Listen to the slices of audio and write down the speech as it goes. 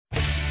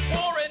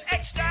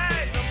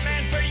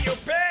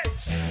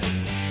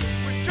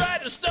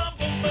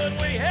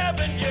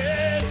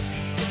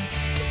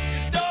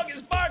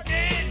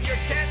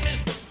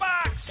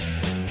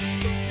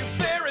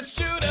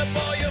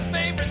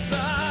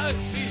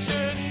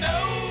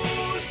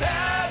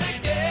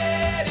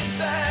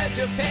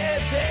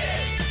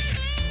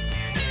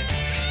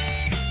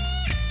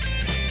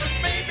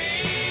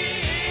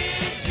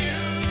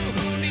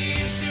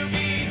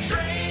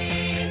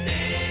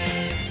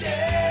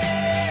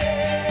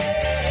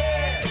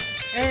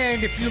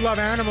And if you love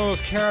animals,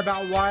 care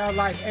about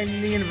wildlife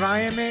and the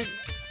environment,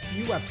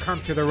 you have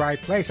come to the right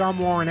place. I'm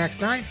Warren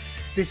Eckstein.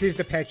 This is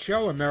The Pet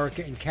Show,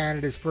 America and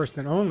Canada's first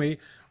and only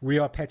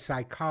real pet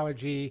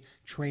psychology,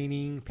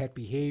 training, pet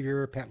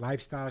behavior, pet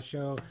lifestyle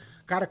show.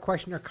 Got a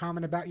question or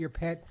comment about your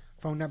pet?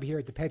 Phone number here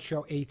at The Pet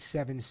Show,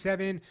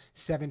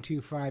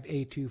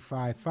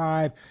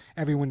 877-725-8255.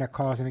 Everyone that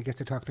calls in and gets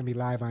to talk to me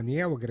live on the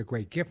air will get a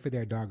great gift for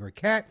their dog or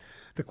cat.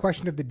 The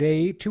question of the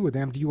day, two of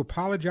them. Do you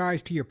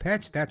apologize to your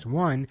pets? That's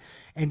one.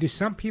 And do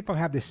some people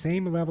have the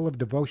same level of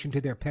devotion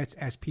to their pets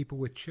as people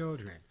with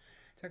children?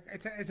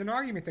 It's an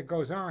argument that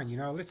goes on. You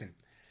know, listen,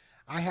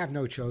 I have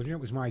no children.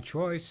 It was my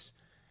choice.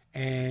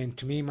 And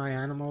to me, my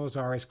animals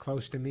are as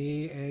close to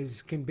me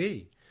as can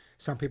be.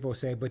 Some people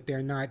say, but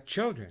they're not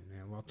children.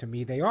 Well, to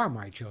me, they are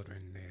my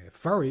children. They're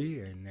furry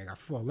and they got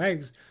 4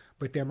 legs,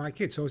 but they're my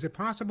kids. So is it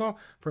possible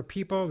for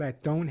people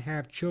that don't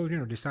have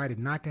children or decided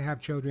not to have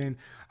children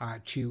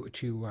to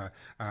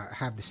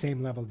have the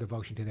same level of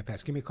devotion to their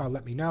pets? Give me a call.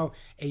 Let me know.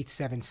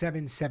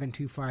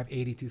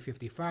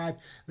 877-725-8255.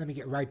 Let me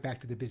get right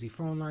back to the busy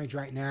phone lines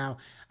right now.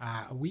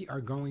 We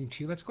are going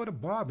to, let's go to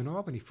Bob in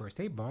Albany first.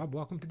 Hey, Bob,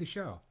 welcome to the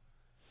show.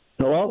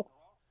 Hello?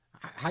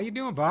 How you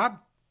doing, Bob?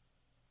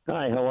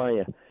 Hi, how are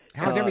you?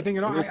 How's everything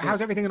in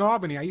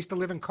Albany? I used to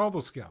live in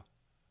Cobleskill.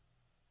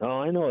 Oh,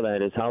 I know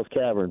that. It's House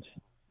Caverns.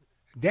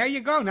 There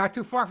you go. Not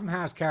too far from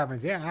House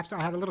Caverns. Yeah,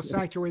 I had a little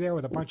sanctuary there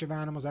with a bunch of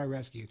animals I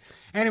rescued.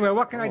 Anyway,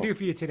 what can I do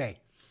for you today?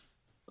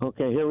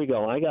 Okay, here we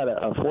go. I got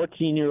a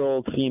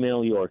 14-year-old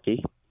female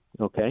Yorkie.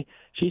 Okay,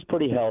 she's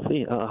pretty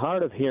healthy.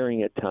 Hard of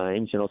hearing at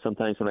times. You know,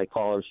 sometimes when I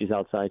call her, she's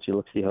outside. She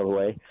looks the other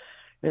way.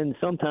 And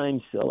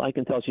sometimes I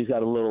can tell she's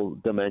got a little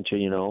dementia,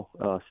 you know,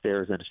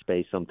 stares into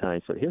space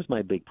sometimes. But here's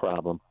my big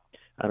problem.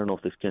 I don't know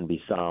if this can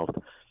be solved.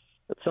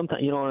 But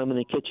sometimes, you know, I'm in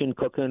the kitchen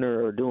cooking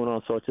or doing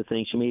all sorts of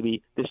things.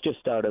 This just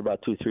started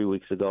about 2-3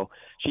 weeks ago.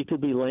 She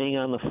could be laying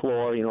on the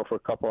floor, you know, for a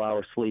couple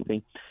hours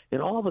sleeping.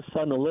 And all of a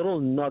sudden, a little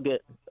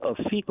nugget of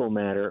fecal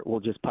matter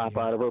will just pop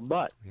out of her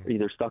butt,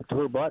 either stuck to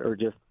her butt or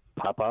just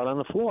pop out on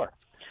the floor.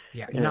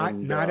 Yeah,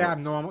 and, not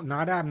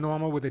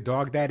abnormal with a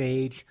dog that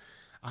age.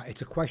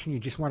 It's a question you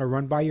just want to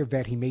run by your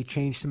vet. He may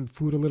change some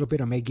food a little bit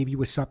or may give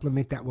you a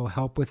supplement that will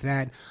help with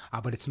that.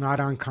 But it's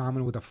not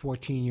uncommon with a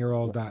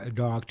 14-year-old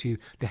dog to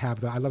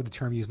have I love the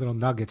term you use, little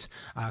nuggets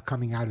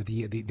coming out of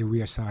the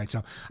rear side.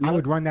 So I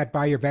would run that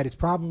by your vet. It's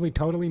probably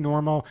totally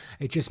normal.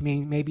 It just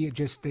means maybe it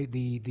just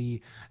the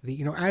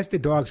you know, as the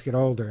dogs get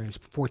older,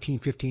 14,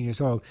 15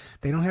 years old,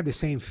 they don't have the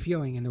same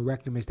feeling in the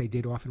rectum as they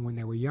did often when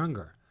they were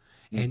younger.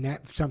 And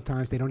that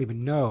sometimes they don't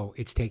even know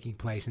it's taking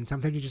place. And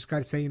sometimes you just got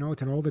to say, you know,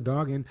 it's an older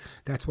dog, and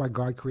that's why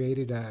God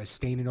created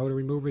stain and odor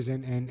removers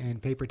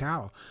and paper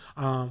towel.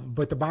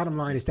 But the bottom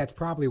line is that's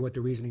probably what the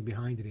reasoning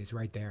behind it is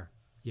right there.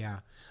 Yeah.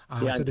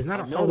 So there's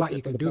not a whole lot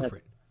you can do for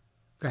it.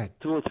 Go ahead.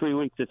 2 or 3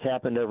 weeks, it's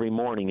happened every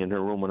morning in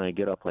her room when I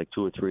get up, like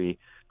 2 or 3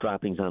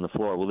 droppings on the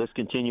floor. Will this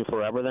continue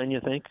forever then,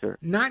 you think? Or?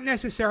 Not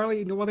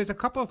necessarily. Well, there's a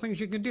couple of things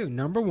you can do.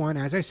 Number one,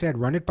 as I said,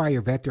 run it by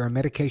your vet. There are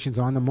medications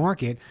on the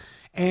market.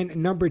 And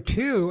number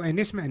two, and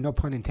this may, no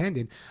pun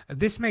intended,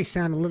 this may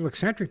sound a little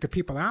eccentric to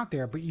people out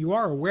there, but you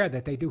are aware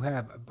that they do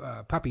have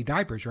puppy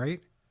diapers,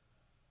 right?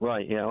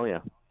 Right, yeah, oh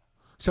yeah.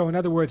 So in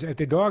other words, if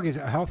the dog is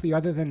healthy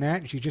other than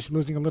that, and she's just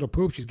losing a little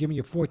poop, she's giving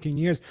you 14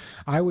 years,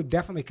 I would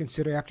definitely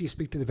consider, after you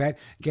speak to the vet,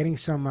 getting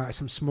some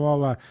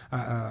small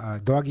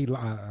doggy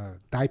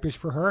diapers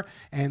for her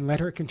and let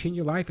her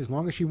continue life as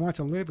long as she wants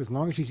to live, as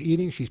long as she's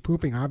eating, she's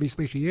pooping,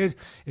 obviously she is,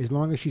 as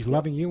long as she's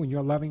loving you and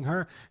you're loving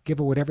her, give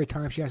her whatever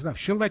time she has left.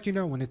 She'll let you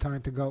know when the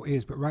time to go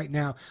is, but right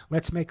now,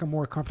 let's make her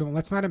more comfortable.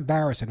 Let's not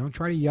embarrass her. Don't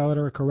try to yell at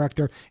her or correct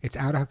her. It's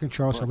out of her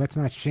control, so let's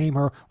not shame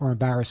her or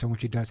embarrass her when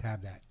she does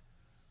have that.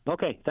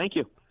 Okay, thank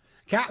you.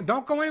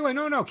 Don't go anywhere.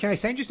 No. Can I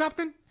send you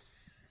something?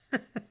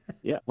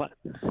 Yeah, what?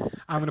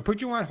 I'm going to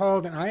put you on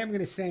hold, and I am going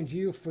to send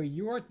you for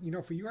your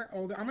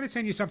older. I'm going to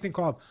send you something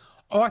called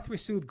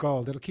Arthrosoothe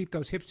Gold. It'll keep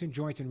those hips and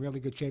joints in really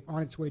good shape.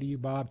 On its way to you,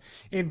 Bob,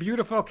 in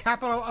beautiful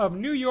capital of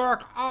New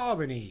York,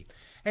 Albany.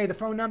 Hey, the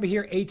phone number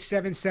here,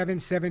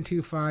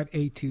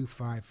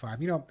 877-725-8255.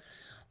 You know,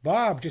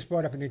 Bob just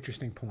brought up an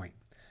interesting point.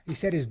 He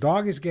said his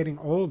dog is getting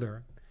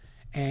older,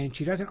 and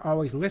she doesn't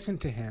always listen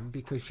to him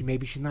because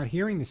she's not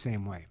hearing the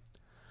same way.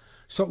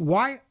 So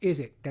why is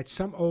it that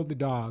some older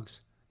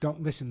dogs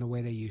don't listen the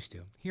way they used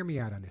to? Hear me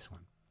out on this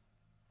one.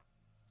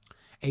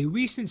 A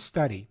recent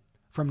study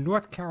from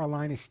North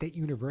Carolina State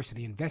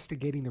University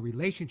investigating the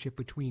relationship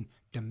between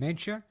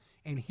dementia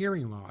and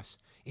hearing loss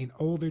in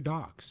older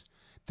dogs.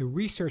 The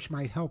research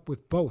might help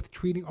with both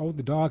treating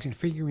older dogs and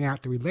figuring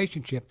out the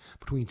relationship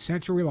between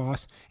sensory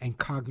loss and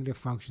cognitive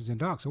functions in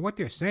dogs. So what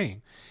they're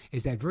saying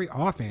is that very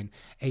often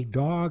a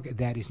dog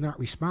that is not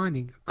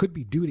responding could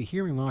be due to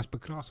hearing loss,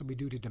 but could also be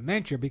due to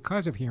dementia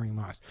because of hearing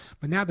loss.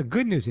 But now the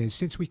good news is,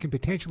 since we can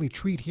potentially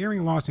treat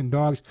hearing loss in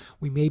dogs,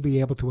 we may be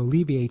able to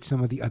alleviate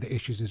some of the other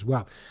issues as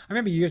well. I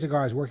remember years ago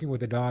I was working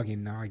with a dog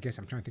in, I guess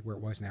I'm trying to think where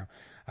it was now,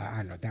 I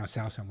don't know, down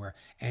south somewhere,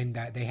 and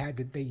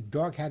the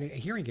dog had a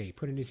hearing aid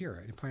put in his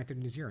ear, implanted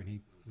in his ear, and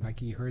he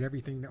like you heard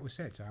everything that was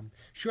said. So I'm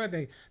sure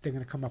they're going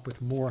to come up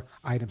with more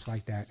items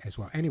like that as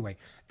well. Anyway,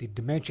 the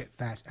dementia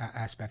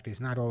aspect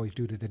is not always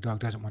due to the dog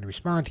doesn't want to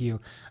respond to you.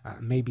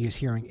 Maybe his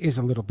hearing is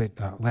a little bit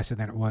lesser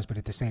than it was, but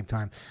at the same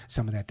time,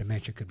 some of that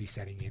dementia could be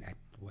setting in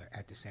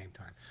at the same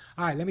time.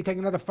 All right, let me take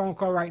another phone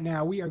call right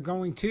now. We are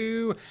going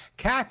to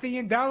Kathy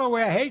in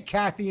Delaware. Hey,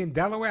 Kathy in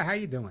Delaware, how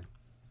you doing?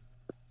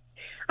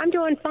 I'm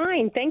doing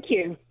fine, thank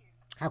you.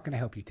 How can I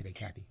help you today,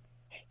 Kathy?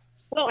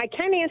 Well, I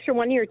can answer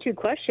one of your two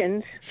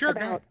questions. Sure, go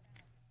ahead.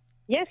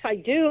 Yes, I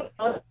do.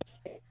 I'll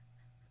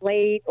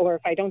late, or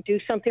if I don't do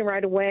something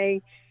right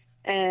away,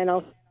 and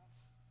I'll,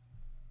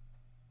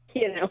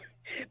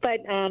 but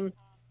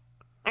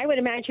I would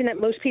imagine that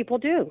most people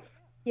do.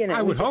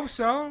 I would hope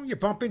so. You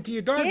bump into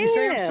your dog, yeah. You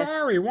say, I'm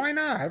sorry. Why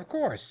not? Of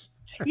course.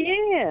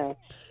 Yeah.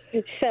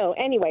 So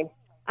anyway,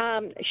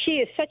 she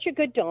is such a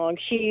good dog.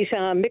 She's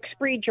a mixed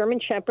breed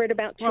German Shepherd,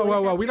 about two.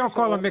 Well, we don't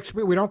call them mixed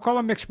breeds. We don't call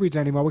them mixed breeds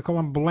anymore. We call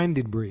them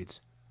blended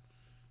breeds.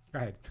 Go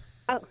ahead.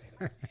 Oh.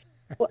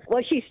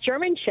 Well, she's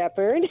German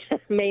Shepherd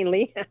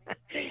mainly,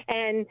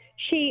 and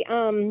she's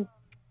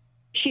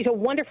a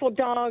wonderful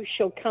dog.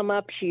 She'll come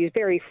up. She's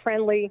very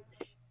friendly.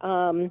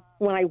 When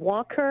I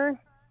walk her,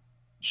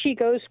 she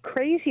goes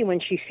crazy when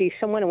she sees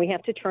someone, and we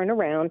have to turn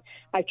around.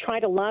 I've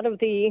tried a lot of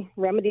the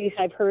remedies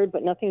I've heard,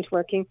 but nothing's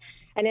working.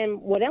 And then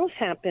what else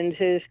happens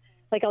is,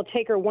 like, I'll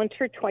take her once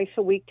or twice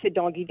a week to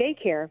doggy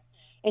daycare,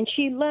 and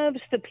she loves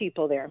the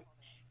people there.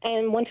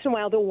 And once in a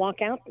while, they'll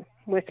walk out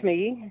with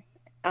me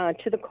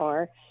to the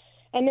car,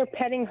 and they're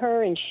petting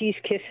her, and she's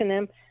kissing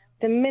them.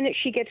 The minute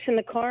she gets in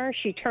the car,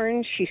 she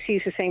turns, she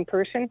sees the same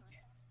person,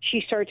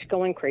 she starts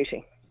going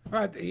crazy.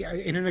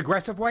 In an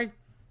aggressive way?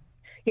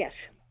 Yes.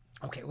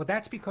 Okay, well,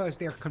 that's because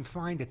they're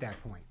confined at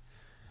that point.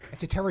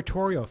 It's a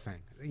territorial thing.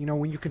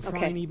 When you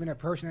confine even a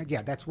person,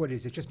 that's what it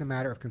is. It's just a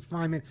matter of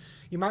confinement.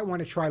 You might want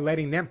to try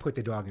letting them put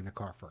the dog in the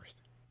car first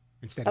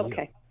instead of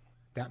you.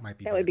 That might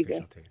be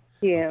beneficial to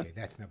you. Yeah. Okay,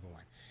 that's number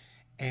one.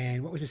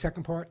 And what was the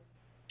second part?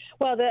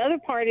 Well, the other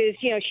part is,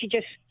 she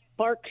just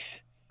barks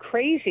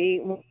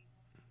crazy.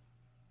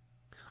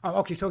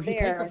 Oh, okay. So if you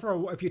take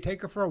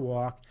her for a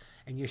walk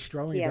and you're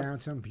strolling down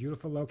some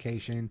beautiful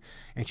location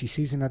and she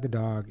sees another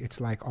dog,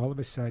 it's like all of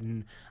a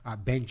sudden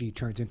Benji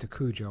turns into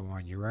Cujo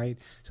on you, right?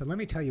 So let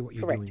me tell you what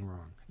you're doing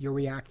wrong. You're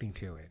reacting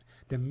to it.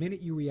 The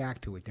minute you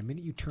react to it, the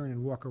minute you turn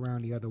and walk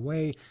around the other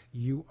way,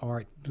 you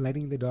are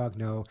letting the dog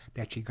know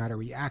that she got a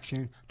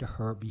reaction to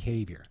her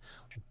behavior.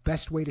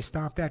 Best way to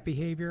stop that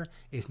behavior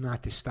is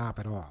not to stop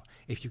at all.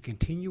 If you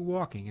continue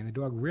walking and the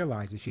dog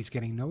realizes she's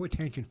getting no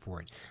attention for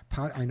it,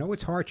 I know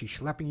it's hard, she's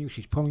schlepping you,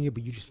 she's pulling you,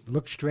 but you just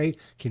look straight,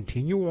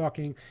 continue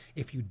walking.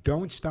 If you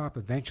don't stop,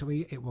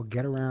 eventually it will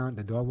get around,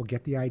 the dog will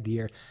get the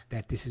idea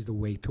that this is the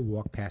way to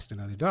walk past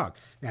another dog.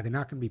 Now, they're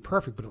not going to be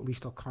perfect, but at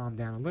least they'll calm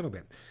down a little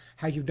bit.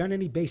 Have you done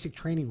any basic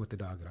training with the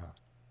dog at all?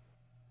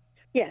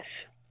 Yes.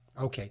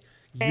 Okay.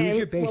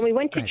 When we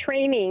went to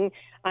training,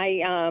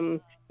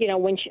 when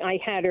I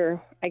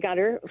got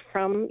her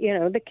from,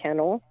 the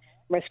kennel,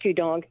 rescue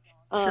dog.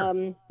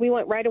 Sure. We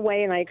went right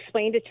away, and I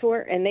explained it to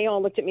her, and they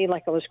all looked at me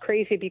like I was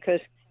crazy because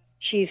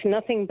she's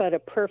nothing but a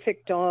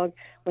perfect dog.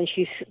 When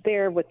she's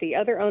there with the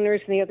other owners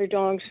and the other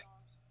dogs,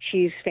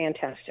 she's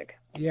fantastic.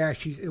 Yeah,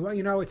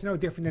 it's no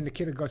different than the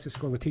kid who goes to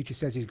school. The teacher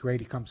says he's great.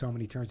 He comes home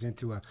and he turns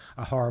into a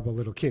horrible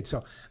little kid.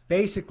 So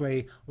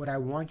basically, what I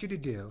want you to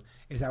do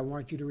is I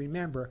want you to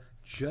remember,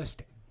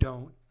 just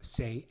don't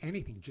say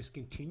anything. Just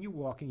continue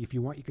walking. If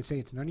you want, you can say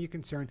it's none of your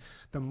concern.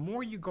 The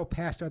more you go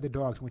past other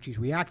dogs when she's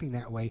reacting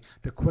that way,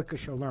 the quicker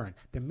she'll learn.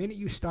 The minute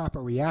you stop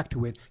or react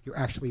to it, you're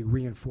actually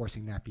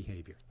reinforcing that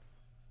behavior.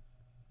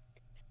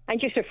 I'm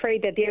just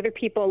afraid that the other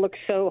people look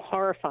so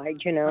horrified,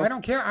 I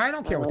don't care. I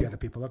don't care what the other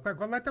people look like.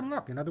 Well, let them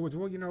look. In other words,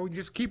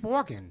 just keep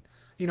walking.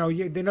 In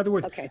other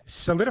words,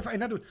 solidify.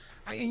 In other words,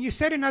 and you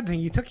said another thing.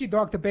 You took your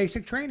dog to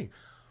basic training.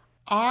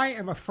 I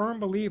am a firm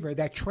believer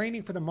that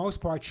training, for the most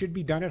part, should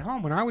be done at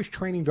home. When I was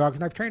training dogs,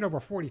 and I've trained over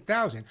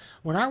 40,000,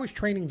 when I was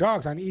training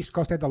dogs on the East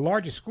Coast at the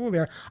largest school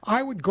there,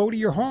 I would go to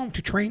your home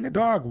to train the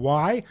dog.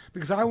 Why?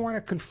 Because I want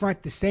to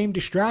confront the same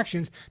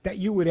distractions that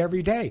you would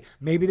every day.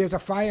 Maybe there's a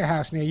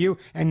firehouse near you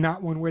and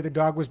not one where the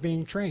dog was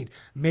being trained.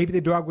 Maybe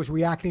the dog was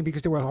reacting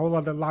because there were a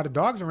lot of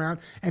dogs around,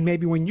 and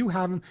maybe when you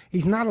have him,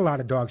 he's not a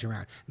lot of dogs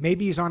around.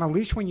 Maybe he's on a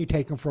leash when you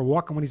take him for a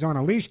walk, and when he's on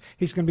a leash,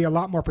 he's going to be a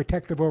lot more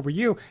protective over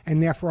you,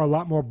 and therefore a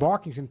lot more barking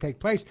can take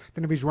place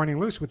than if he's running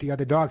loose with the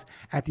other dogs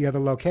at the other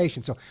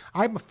location. So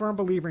I'm a firm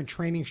believer in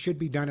training should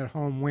be done at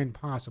home when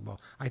possible.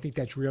 I think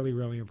that's really,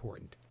 really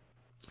important.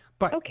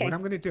 But what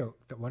I'm going to do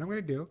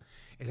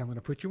is I'm going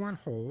to put you on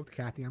hold.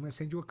 Kathy, I'm going to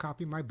send you a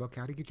copy of my book,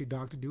 How to Get Your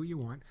Dog to Do What You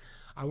Want.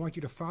 I want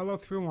you to follow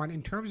through on,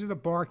 in terms of the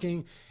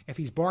barking, if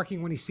he's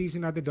barking when he sees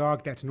another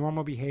dog, that's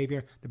normal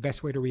behavior. The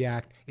best way to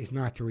react is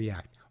not to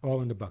react.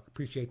 All in the book.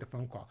 Appreciate the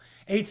phone call.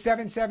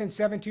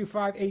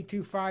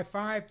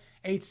 877-725-8255,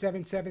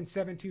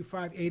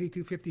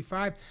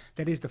 877-725-8255.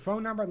 That is the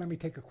phone number. Let me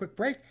take a quick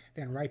break,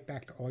 then right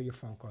back to all your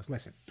phone calls.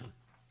 Listen,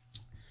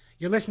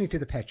 you're listening to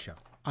The Pet Show.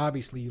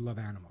 Obviously, you love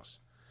animals.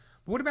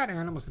 But what about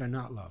animals that are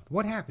not loved?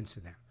 What happens to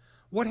them?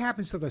 What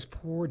happens to those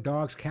poor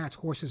dogs, cats,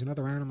 horses, and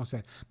other animals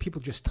that people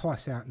just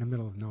toss out in the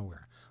middle of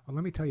nowhere? Well,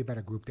 let me tell you about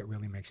a group that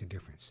really makes a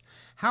difference.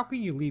 How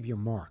can you leave your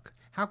mark?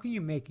 How can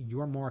you make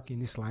your mark in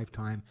this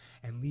lifetime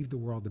and leave the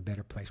world a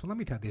better place? Well, let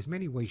me tell you, there's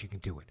many ways you can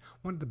do it.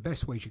 One of the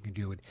best ways you can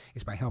do it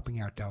is by helping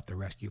out Delta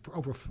Rescue. For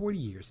over 40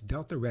 years,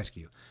 Delta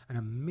Rescue, an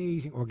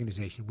amazing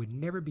organization, would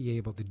never be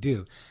able to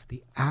do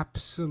the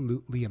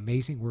absolutely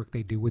amazing work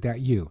they do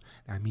without you.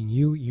 I mean,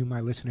 you,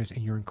 my listeners,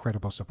 and your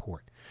incredible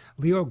support.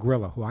 Leo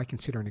Grillo, who I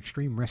consider an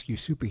extreme rescue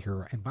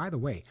superhero, and by the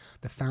way,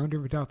 the founder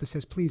of Delta,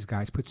 says, please,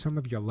 guys, put some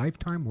of your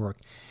lifetime work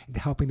into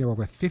helping their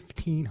over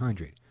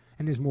 1,500,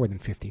 and there's more than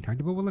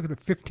 1,500, but we'll look at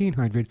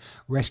 1,500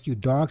 rescue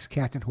dogs,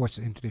 cats, and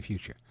horses into the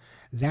future.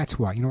 That's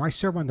why, I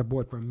serve on the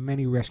board for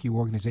many rescue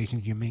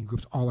organizations, humane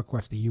groups all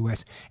across the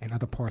U.S. and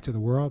other parts of the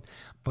world.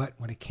 But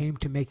when it came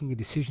to making a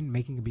decision,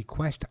 making a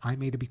bequest, I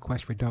made a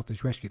bequest for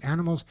Delta's rescued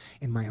animals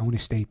in my own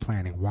estate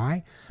planning.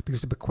 Why?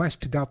 Because the bequest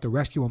to Delta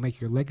Rescue will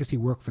make your legacy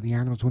work for the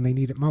animals when they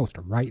need it most,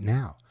 right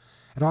now.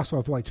 It also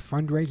avoids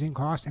fundraising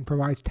costs and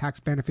provides tax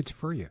benefits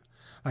for you.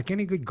 Like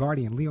any good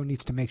guardian, Leo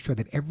needs to make sure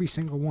that every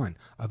single one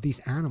of these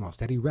animals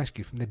that he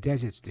rescued from the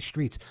deserts, the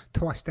streets,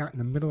 tossed out in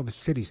the middle of the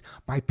cities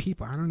by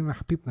people, I don't even know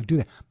how people can do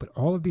that, but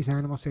all of these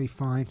animals that he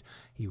finds,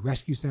 he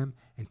rescues them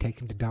and takes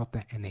them to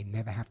Delta, and they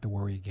never have to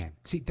worry again.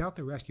 See,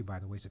 Delta Rescue, by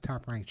the way, is a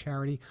top-ranked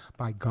charity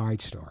by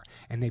GuideStar,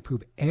 and they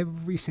prove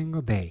every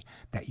single day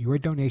that your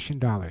donation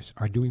dollars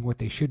are doing what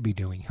they should be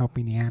doing,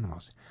 helping the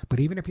animals. But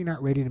even if you're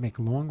not ready to make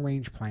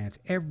long-range plans,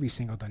 every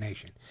single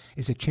donation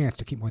is a chance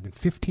to keep more than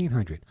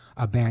 1,500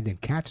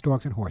 abandoned cats,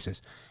 dogs, and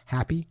horses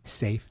happy,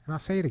 safe, and I'll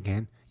say it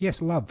again,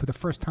 yes, loved for the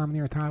first time in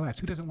their entire lives.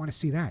 Who doesn't want to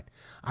see that?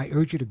 I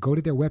urge you to go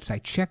to their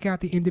website. Check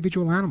out the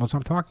individual animals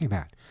I'm talking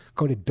about.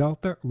 Go to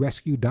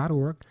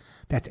deltarescue.org.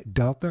 That's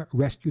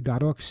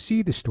deltarescue.org.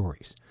 See the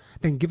stories.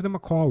 Then give them a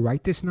call.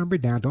 Write this number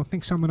down. Don't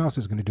think someone else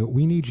is going to do it.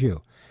 We need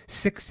you.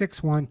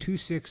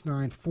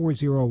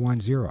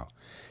 661-269-4010.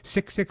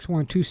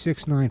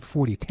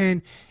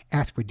 661-269-4010.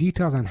 Ask for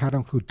details on how to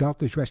include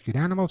Delta's rescued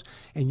animals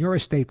in your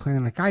estate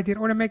plan like I did,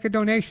 or to make a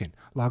donation.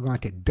 Log on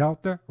to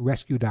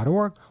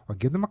deltarescue.org or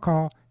give them a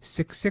call,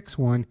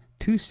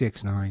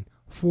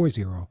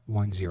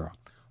 661-269-4010.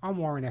 I'm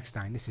Warren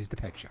Eckstein. This is The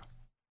Pet Show.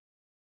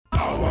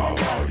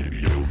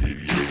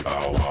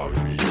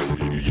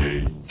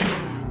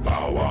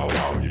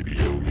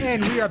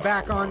 And we are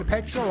back on The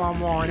Pet Show. I'm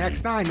Warren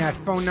Eckstein. That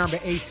phone number,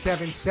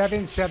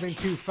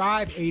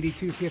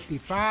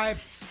 877-725-8255.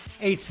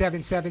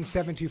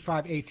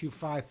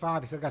 877-725-8255.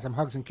 I still got some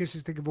hugs and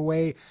kisses to give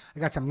away. I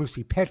got some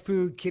Lucy pet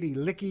food, kitty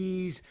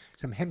lickies,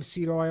 some hemp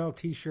seed oil,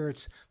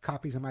 T-shirts,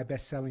 copies of my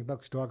best-selling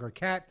books, Dog or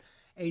Cat.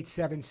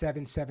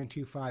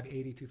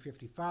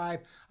 877-725-8255.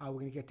 We're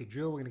going to get to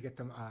Drew. We're going to get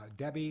them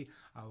Debbie.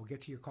 We'll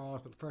get to your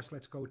calls. But first,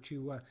 let's go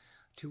to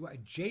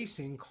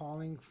Jason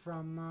calling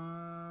from,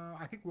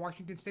 I think,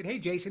 Washington State. Hey,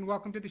 Jason,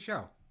 welcome to the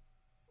show.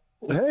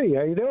 Hey,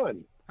 how you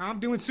doing? I'm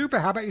doing super.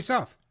 How about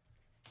yourself?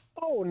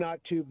 Oh, not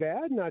too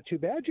bad, not too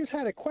bad. Just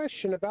had a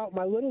question about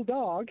my little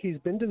dog. He's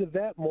been to the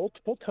vet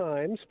multiple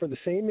times for the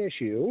same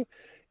issue,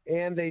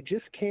 and they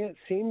just can't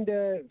seem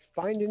to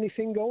find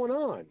anything going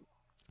on.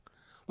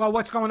 Well,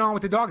 what's going on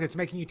with the dog that's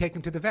making you take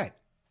him to the vet?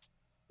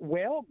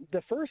 Well,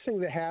 the first thing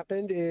that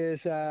happened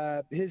is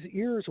his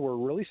ears were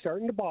really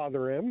starting to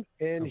bother him,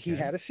 and he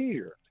had a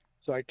seizure.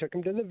 So I took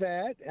him to the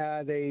vet.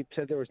 They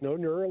said there was no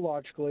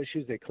neurological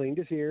issues. They cleaned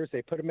his ears.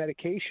 They put a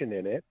medication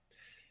in it.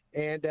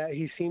 And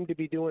he seemed to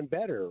be doing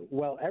better.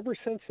 Well, ever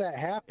since that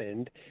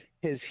happened,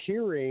 his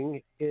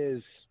hearing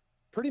is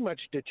pretty much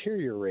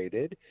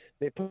deteriorated.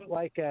 They put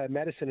like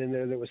medicine in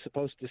there that was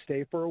supposed to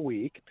stay for a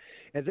week.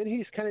 And then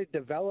he's kind of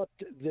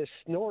developed this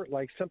snort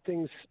like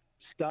something's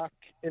stuck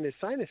in his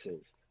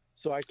sinuses.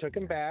 So I took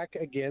him back.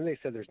 Again, they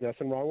said there's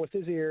nothing wrong with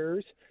his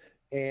ears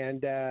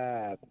and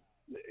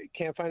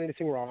can't find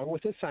anything wrong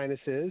with his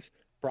sinuses.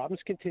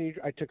 Problems continued.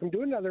 I took him to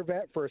another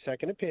vet for a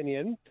second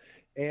opinion,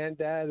 and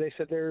they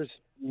said there's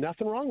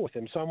nothing wrong with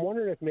him. So I'm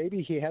wondering if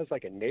maybe he has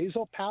like a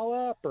nasal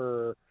polyp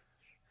or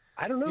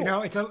I don't know. You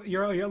know,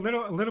 you're a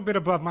little bit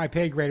above my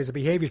pay grade as a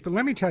behaviorist, but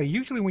let me tell you,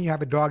 usually when you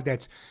have a dog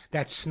that's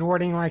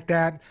snorting like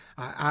that,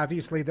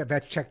 obviously the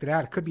vet's checked it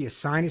out. It could be a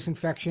sinus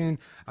infection,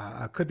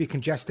 could be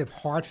congestive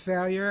heart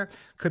failure,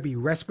 could be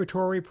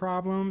respiratory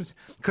problems,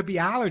 could be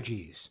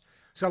allergies.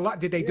 So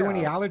did they do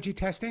any allergy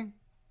testing?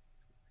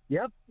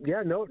 Yep.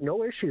 Yeah,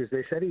 no issues.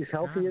 They said he's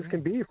healthy as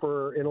can be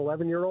for an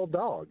 11-year-old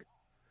dog.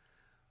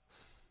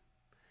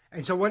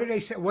 And so what did they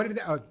say? What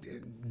did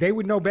they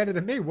would know better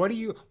than me? What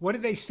are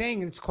they saying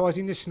that's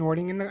causing the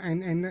snorting and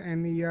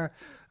the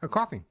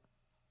coughing?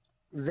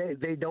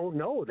 They don't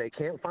know. They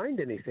can't find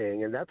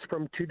anything, and that's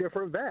from two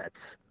different vets.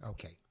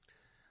 Okay.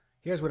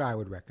 Here's what I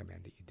would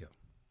recommend that you do.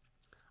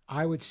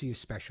 I would see a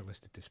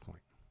specialist at this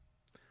point.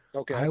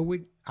 Okay. I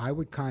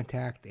would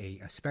contact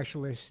a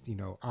specialist,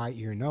 eye,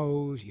 ear,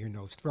 nose,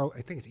 throat.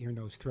 I think it's ear,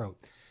 nose, throat.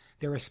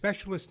 There are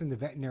specialists in the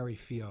veterinary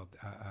field,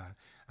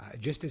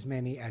 just as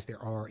many as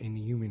there are in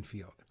the human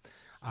field.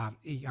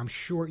 I'm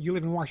sure you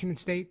live in Washington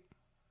State?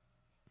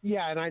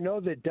 Yeah, and I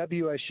know that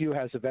WSU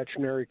has a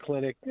veterinary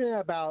clinic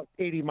about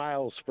 80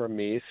 miles from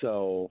me.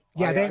 So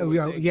Yeah, I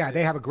would think that-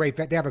 they have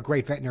a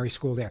great veterinary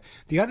school there.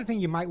 The other thing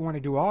you might want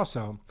to do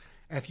also,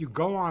 if you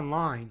go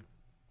online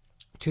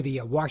to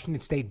the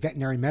Washington State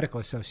Veterinary Medical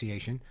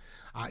Association,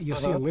 you'll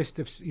see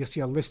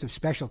a list of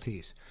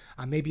specialties.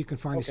 Maybe you can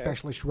find a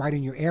specialist right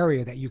in your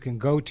area that you can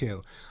go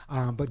to.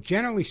 But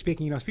generally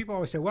speaking, people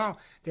always say, "Well,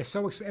 they're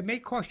so it may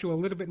cost you a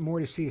little bit more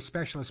to see a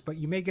specialist, but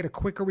you may get a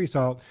quicker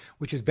result,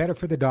 which is better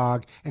for the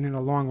dog, and in the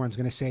long run, is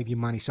going to save you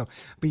money." So,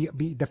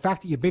 the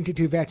fact that you've been to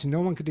 2 vets and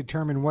no one could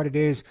determine what it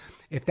is.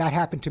 If that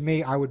happened to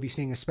me, I would be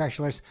seeing a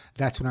specialist.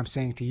 That's what I'm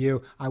saying to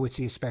you. I would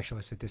see a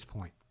specialist at this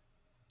point.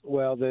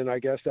 Well, then I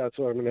guess that's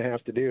what I'm going to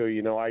have to do.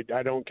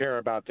 I don't care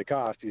about the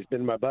cost. He's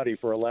been my buddy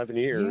for 11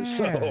 years.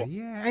 Yeah, So.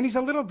 yeah. And he's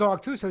a little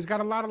dog, too, so he's got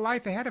a lot of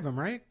life ahead of him,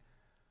 right?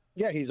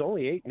 Yeah, he's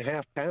only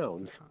 8.5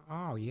 pounds.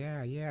 Oh,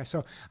 yeah, yeah.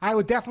 So I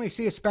would definitely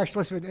see a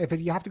specialist.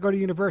 If you have to go to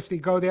university,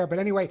 go there. But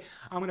anyway,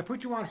 I'm going to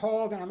put you on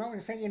hold, and I'm not going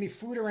to send you any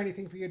food or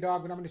anything for your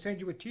dog, but I'm going to send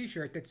you a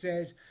T-shirt that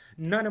says,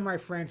 "None of my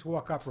friends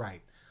walk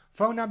upright."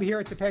 Phone number here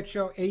at the Pet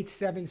Show,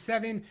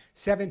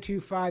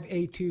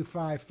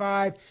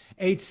 877-725-8255,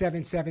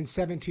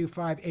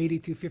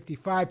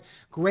 877-725-8255.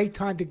 Great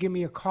time to give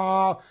me a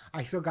call.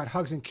 I still got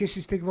hugs and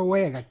kisses to give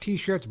away. I got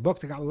T-shirts,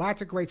 books. I got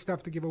lots of great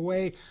stuff to give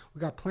away.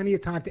 We got plenty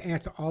of time to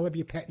answer all of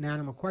your pet and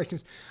animal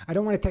questions. I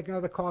don't want to take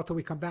another call until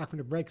we come back from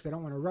the break because I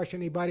don't want to rush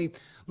anybody.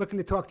 Looking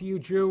to talk to you,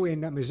 Drew, in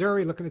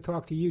Missouri. Looking to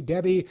talk to you,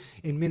 Debbie,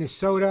 in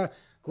Minnesota.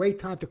 Great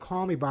time to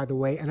call me, by the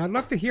way. And I'd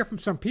love to hear from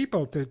some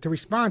people to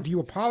respond. Do you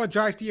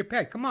apologize to your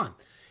pet? Come on.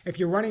 If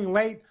you're running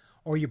late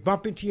or you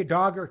bump into your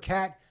dog or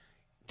cat,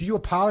 do you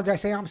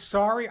apologize? Say, "I'm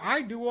sorry"?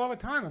 I do all the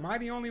time. Am I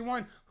the only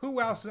one?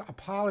 Who else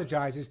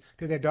apologizes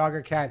to their dog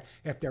or cat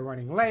if they're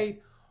running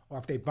late or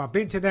if they bump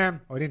into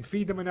them or didn't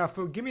feed them enough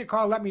food? Give me a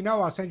call. Let me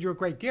know. I'll send you a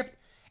great gift.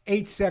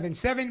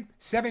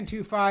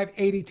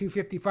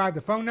 877-725-8255,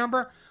 the phone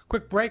number.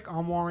 Quick break.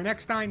 I'm Warren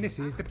Eckstein. This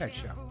is The Pet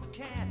Show.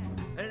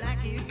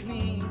 Like you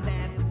clean,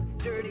 that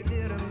dirty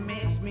little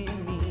makes me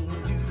mean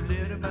to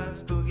little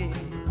bugs boogie.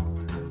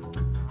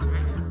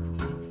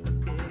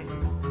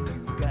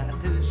 You got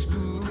to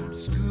scoop,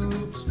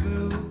 scoop,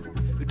 scoop,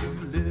 do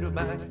little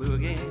bugs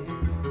boogie.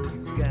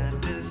 You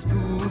got to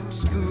scoop,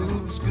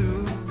 scoop,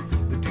 scoop,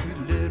 do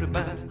little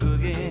bugs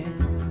boogie.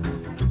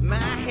 My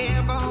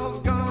hairball's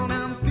gone,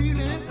 I'm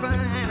feeling fine.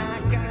 I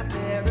got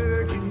that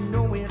urge,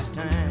 it's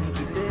time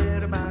to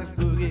little bugs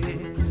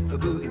boogie, a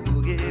boogie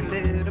woogie,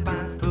 little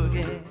bugs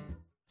boogie.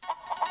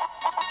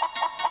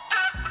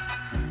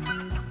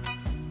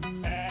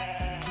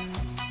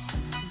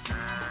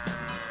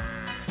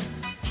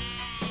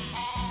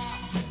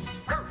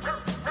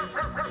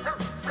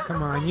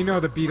 Come on,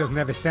 the Beatles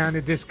never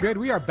sounded this good.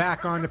 We are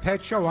back on The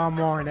Pet Show. I'm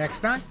Warren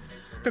Eckstein.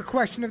 The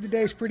question of the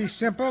day is pretty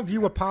simple. Do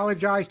you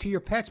apologize to your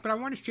pets? But I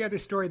want to share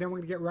this story, then we're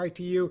going to get right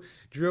to you,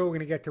 Drew. We're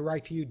going to get to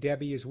right to you,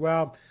 Debbie, as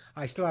well.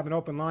 I still have an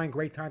open line.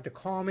 Great time to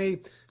call me.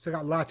 So I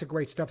got lots of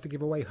great stuff to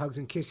give away. Hugs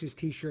and kisses,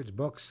 T-shirts,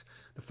 books.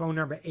 The phone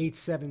number,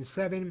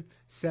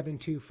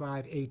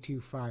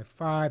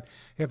 877-725-8255. If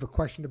you have a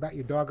question about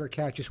your dog or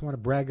cat, just want to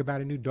brag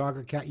about a new dog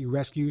or cat you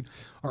rescued,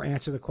 or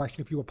answer the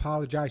question. If you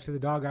apologize to the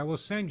dog, I will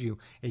send you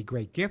a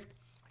great gift.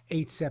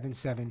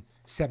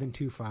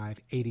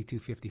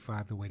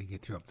 877-725-8255, the way to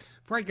get through.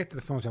 Before I get to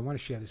the phones, I want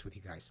to share this with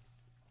you guys.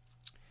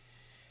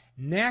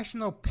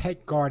 National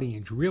pet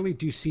guardians really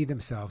do see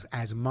themselves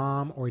as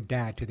mom or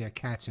dad to their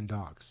cats and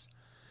dogs.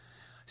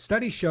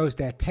 Study shows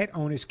that pet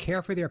owners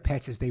care for their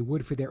pets as they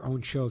would for their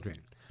own children.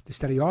 The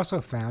study also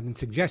found and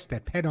suggests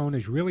that pet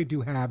owners really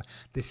do have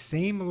the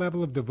same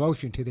level of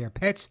devotion to their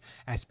pets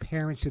as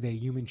parents to their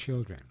human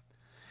children.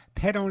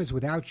 Pet owners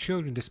without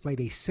children displayed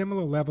a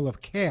similar level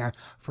of care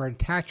for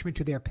attachment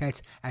to their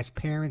pets as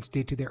parents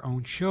did to their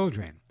own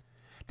children.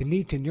 The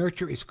need to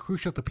nurture is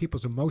crucial to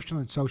people's emotional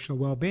and social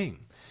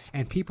well-being,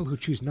 and people who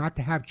choose not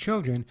to have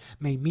children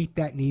may meet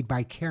that need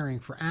by caring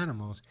for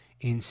animals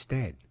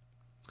instead.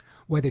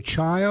 Whether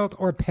child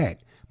or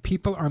pet,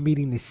 people are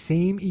meeting the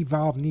same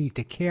evolved need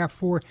to care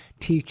for,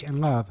 teach, and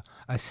love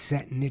a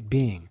sentient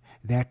being,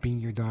 that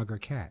being your dog or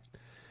cat.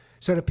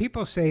 So the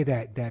people say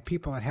that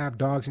people that have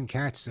dogs and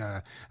cats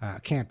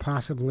can't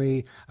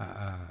possibly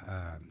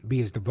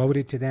be as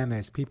devoted to them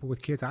as people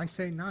with kids. I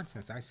say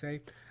nonsense. I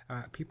say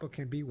people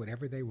can be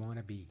whatever they want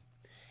to be.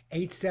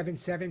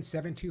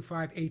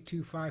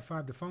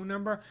 877-725-8255, the phone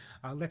number.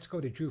 Let's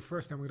go to Drew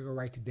first, then we're going to go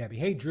right to Debbie.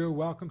 Hey, Drew,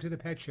 welcome to the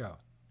Pet Show.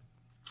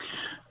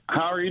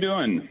 How are you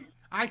doing?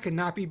 I could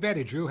not be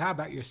better, Drew. How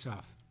about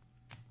yourself?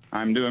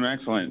 I'm doing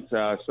excellent.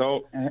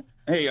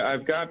 Hey,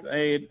 I've got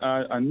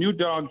a new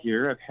dog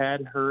here. I've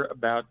had her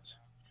about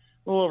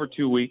a little over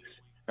 2 weeks.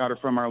 Got her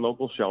from our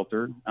local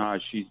shelter.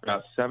 She's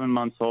about 7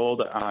 months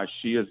old.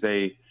 She is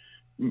I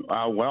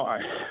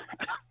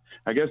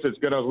guess it's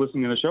good I was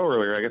listening to the show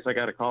earlier. I guess I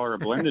got to call her a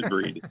blended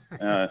breed.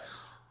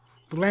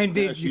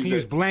 Blended. You can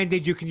use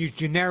blended. You can use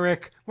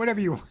generic. Whatever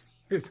you want.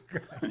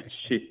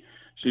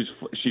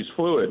 She's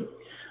fluid.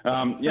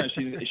 Yeah,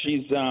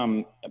 she's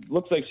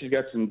looks like she's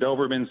got some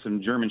Doberman,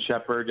 some German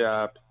Shepherd,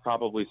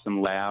 probably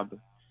some Lab.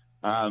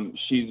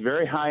 She's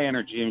very high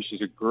energy, and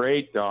she's a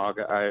great dog.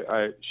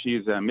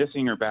 She's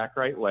missing her back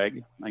right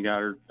leg. I got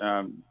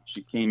her.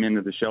 She came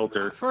into the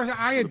shelter. First,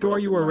 I adore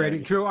you already,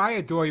 Drew. I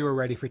adore you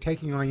already for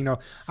taking on.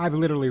 I've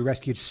literally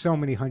rescued so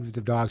many hundreds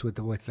of dogs with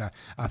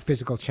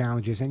physical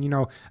challenges, and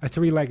a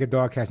three-legged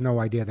dog has no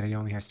idea that he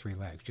only has three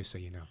legs. Just so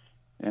you know.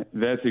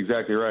 That's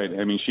exactly right.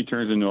 I mean, she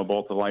turns into a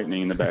bolt of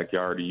lightning in the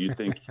backyard. You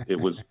think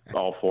it was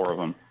all four of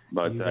them,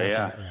 but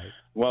yeah. Right.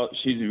 Well,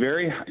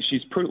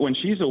 when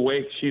she's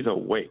awake, she's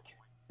awake.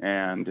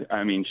 And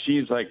I mean,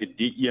 she's like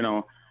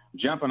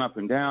jumping up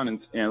and down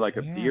and like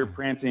a deer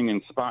prancing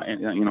in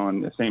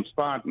the same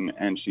spot.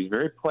 And she's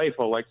very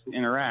playful, likes to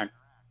interact.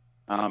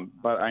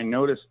 But I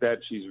noticed that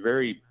she's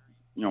very,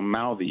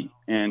 mouthy,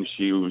 and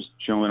she was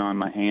chewing on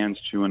my hands,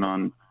 chewing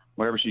on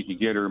whatever she could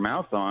get her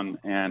mouth on.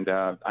 And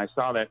I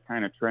saw that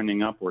kind of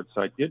trending upwards.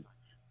 So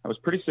I was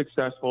pretty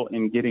successful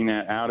in getting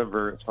that out of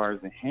her as far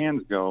as the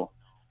hands go.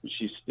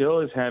 She still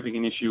is having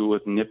an issue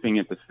with nipping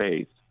at the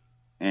face.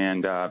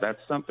 And that's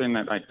something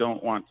that I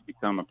don't want to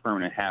become a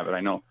permanent habit.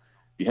 I know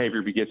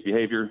behavior begets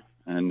behavior,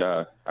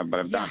 but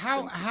I've done.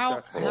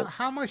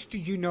 How much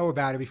did you know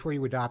about it before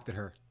you adopted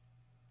her?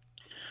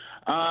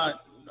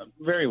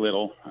 Very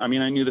little. I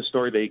mean, I knew the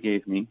story they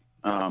gave me.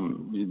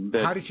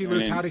 How did she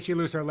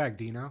lose her leg?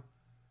 Do you know?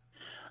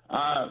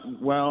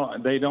 Well,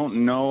 they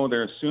don't know.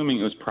 They're assuming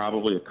it was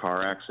probably a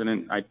car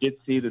accident. I did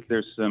see that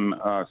there's some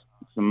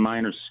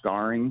minor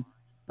scarring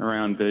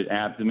around the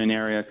abdomen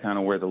area, kind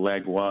of where the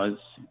leg was.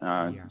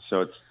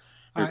 So it's.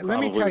 Let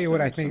me tell you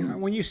what I think.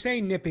 When you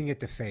say nipping at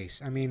the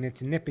face, I mean,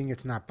 it's nipping,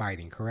 it's not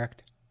biting,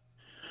 correct?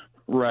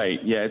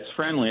 Right. Yeah, it's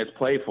friendly, it's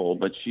playful,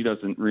 but she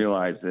doesn't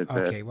realize that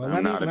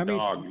I'm not a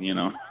dog,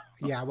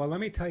 Yeah, well, let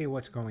me tell you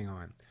what's going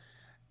on.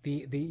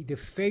 The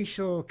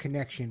facial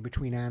connection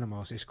between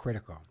animals is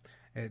critical.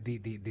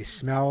 The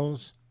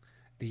smells,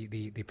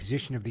 the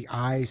position of the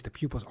eyes, the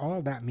pupils, all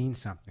of that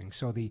means something.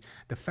 So the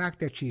fact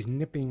that she's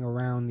nipping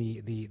around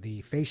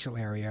the facial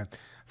area,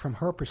 from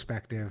her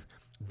perspective,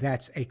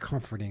 that's a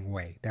comforting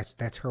way.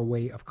 That's her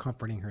way of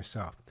comforting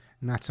herself.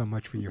 Not so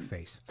much for your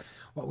face.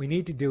 What we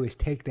need to do is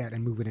take that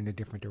and move it in a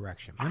different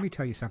direction. Let me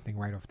tell you something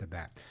right off the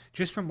bat.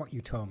 Just from what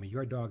you told me,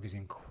 your dog is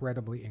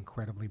incredibly,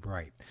 incredibly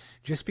bright.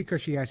 Just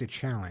because she has a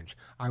challenge,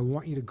 I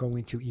want you to go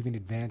into even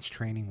advanced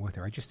training with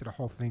her. I just did a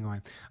whole thing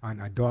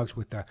on dogs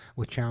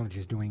with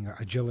challenges doing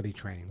agility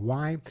training.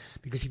 Why?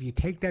 Because if you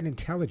take that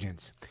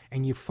intelligence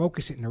and you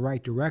focus it in the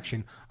right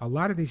direction, a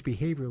lot of these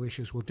behavioral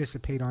issues will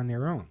dissipate on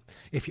their own.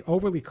 If you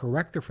overly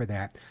correct her for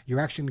that, you're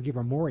actually going to give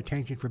her more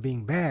attention for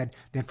being bad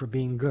than for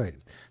being good.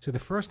 So the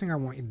first thing I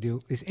want you to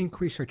do is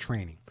increase her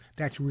training.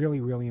 That's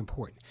really, really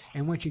important.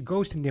 And when she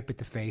goes to nip at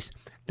the face,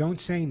 don't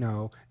say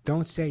no,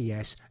 don't say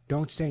yes,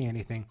 don't say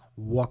anything,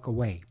 walk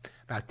away.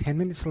 About 10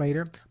 minutes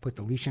later, put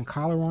the leash and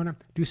collar on her,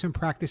 do some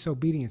practice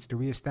obedience to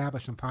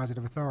reestablish some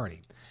positive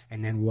authority,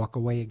 and then walk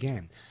away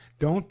again.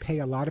 Don't pay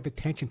a lot of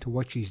attention to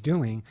what she's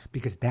doing,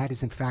 because that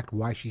is in fact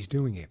why she's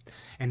doing it.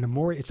 And the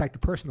more, it's like the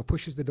person who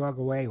pushes the dog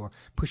away or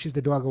pushes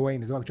the dog away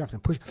and the dog jumps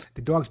and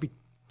the dog's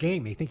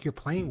game. They think you're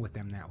playing with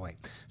them that way.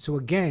 So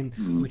again,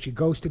 when she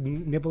goes to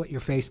nibble at your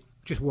face,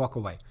 just walk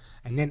away.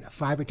 And then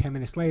 5 or 10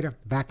 minutes later,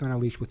 back on a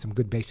leash with some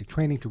good basic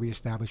training to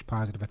reestablish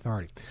positive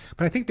authority.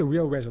 But I think the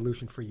real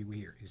resolution for you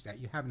here is that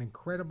you have an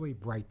incredibly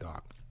bright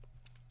dog.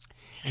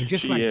 And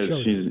just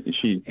children,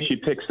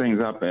 she picks things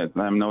up.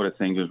 I'm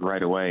noticing just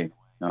right away.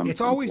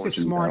 It's always the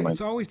smart.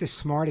 It's always the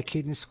smarter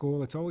kid in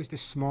school. It's always the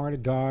smarter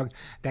dog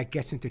that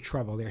gets into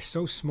trouble. They're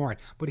so smart.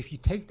 But if you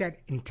take that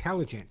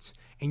intelligence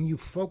and you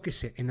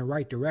focus it in the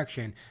right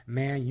direction,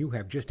 man, you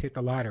have just hit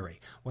the lottery.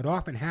 What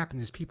often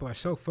happens is people are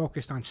so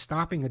focused on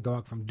stopping a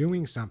dog from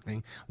doing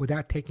something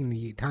without taking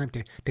the time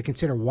to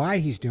consider why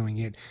he's doing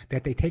it,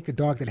 that they take a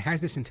dog that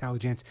has this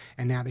intelligence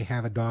and now they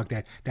have a dog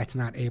that's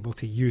not able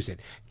to use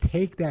it.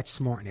 Take that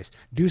smartness.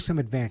 Do some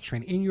advanced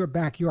training in your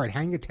backyard.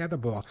 Hang a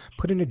tetherball.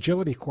 Put an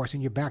agility course in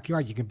your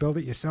backyard. You can build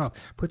it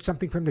yourself. Put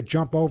something for him to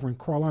jump over and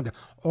crawl under.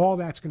 All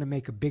that's going to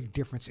make a big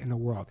difference in the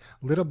world.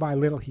 Little by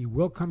little, he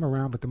will come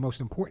around, but the most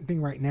important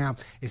thing right now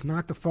is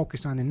not to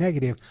focus on the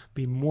negative,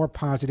 be more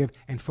positive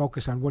and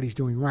focus on what he's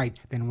doing right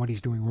than what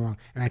he's doing wrong.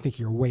 And I think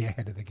you're way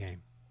ahead of the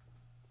game.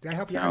 Did that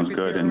help you out a bit?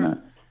 Sounds good, isn't it?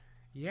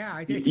 Yeah,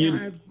 I did.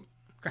 Go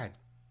ahead.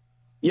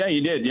 Yeah,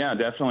 you did. Yeah,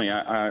 definitely.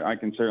 I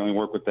can certainly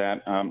work with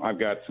that. I've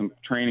got some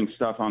training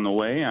stuff on the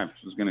way. I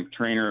was going to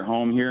train her at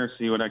home here,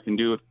 see what I can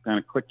do with kind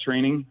of quick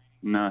training.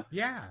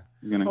 Yeah.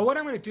 Well, what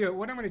I'm going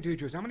to do,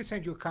 Drew, is I'm going to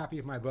send you a copy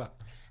of my book,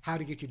 How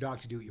to Get Your Dog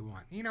to Do What You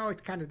Want.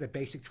 It's kind of the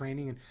basic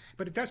training,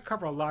 but it does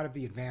cover a lot of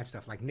the advanced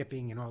stuff like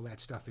nipping and all that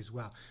stuff as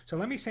well. So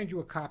let me send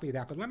you a copy of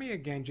that. But let me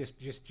again just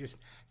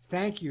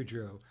thank you,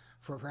 Drew,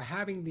 for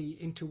having the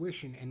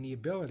intuition and the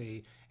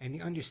ability and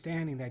the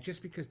understanding that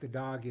just because the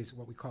dog is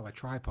what we call a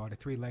tripod, a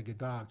three-legged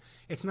dog,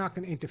 it's not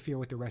going to interfere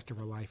with the rest of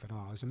her life at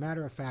all. As a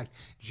matter of fact,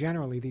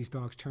 generally these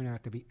dogs turn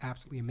out to be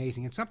absolutely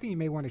amazing. And something you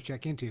may want to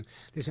check into,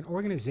 there's an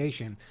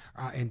organization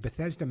in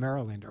Bethesda,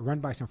 Maryland, run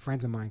by some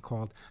friends of mine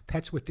called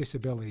Pets with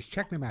Disabilities.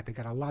 Check them out. They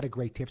got a lot of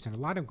great tips and a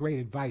lot of great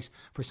advice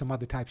for some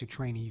other types of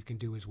training you can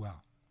do as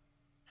well.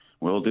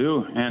 Will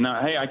do. And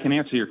hey, I can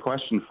answer your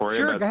question for you.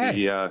 Sure, go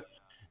ahead.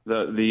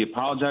 The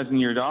apologizing to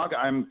your dog.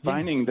 I'm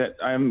finding that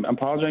I'm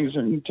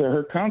apologizing to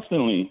her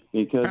constantly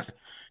because,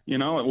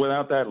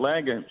 without that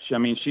leg,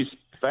 she's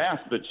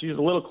fast, but she's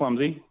a little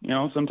clumsy.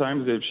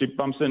 Sometimes if she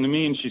bumps into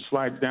me and she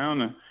slides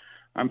down,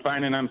 I'm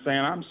finding I'm saying,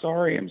 I'm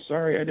sorry,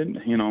 I didn't,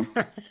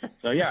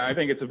 So, yeah, I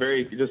think it's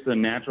just a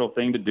natural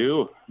thing to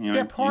do.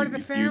 They're part of the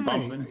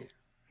family.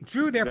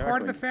 Drew, they're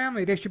part of the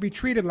family. They should be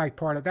treated like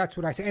part of. That's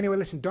what I say. Anyway,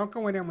 listen, don't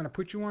go in there. I'm going to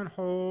put you on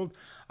hold.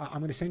 I'm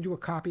going to send you a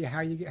copy of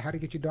how to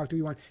get your dog to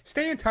you want.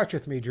 Stay in touch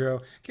with me, Drew.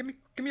 Give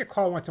me a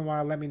call once in a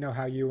while. Let me know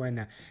how you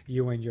and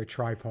your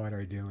tripod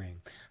are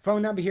doing.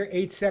 Phone number here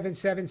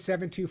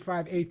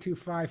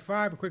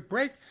 877-725-8255. A quick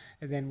break,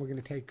 and then we're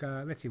going to take.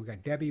 Let's see. We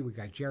got Debbie. We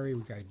got Jerry.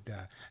 We got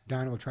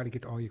Donna. We'll try to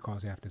get to all your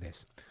calls after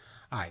this.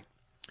 All right.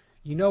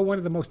 One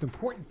of the most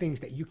important things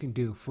that you can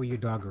do for your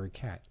dog or a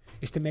cat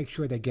is to make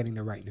sure they're getting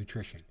the right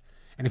nutrition.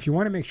 And if you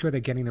want to make sure they're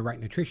getting the right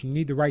nutrition, you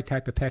need the right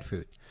type of pet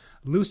food.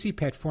 Lucy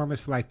Pet Farmers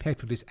for Life pet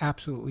food is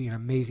absolutely an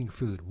amazing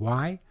food.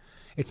 Why?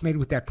 It's made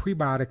with that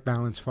prebiotic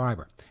balanced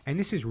fiber. And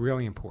this is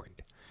really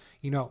important.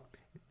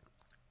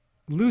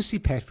 Lucy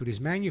Pet Food is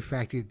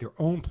manufactured at their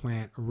own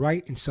plant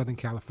right in Southern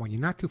California,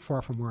 not too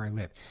far from where I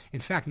live. In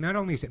fact, not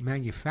only is it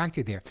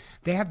manufactured there,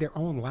 they have their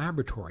own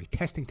laboratory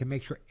testing to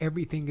make sure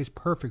everything is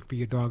perfect for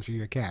your dogs or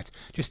your cats.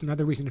 Just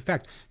another reason. In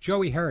fact,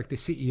 Joey Herrick, the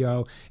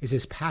CEO, is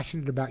as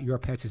passionate about your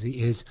pets as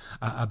he is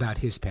about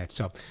his pets.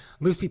 So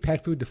Lucy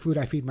Pet Food, the food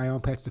I feed my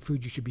own pets, the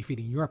food you should be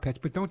feeding your pets.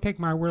 But don't take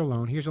my word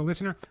alone. Here's a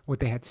listener, what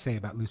they had to say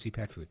about Lucy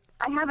Pet Food.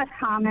 I have a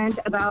comment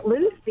about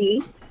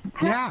Lucy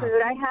Pet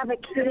Food. I have a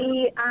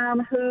kitty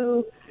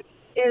who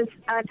is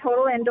a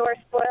total indoor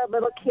spoiled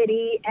little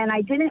kitty, and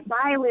I didn't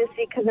buy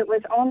Lucy because it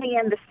was only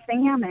in the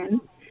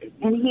salmon,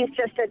 and he's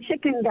just a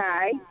chicken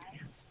guy.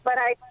 But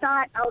I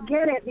thought I'll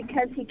get it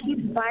because he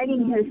keeps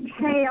biting his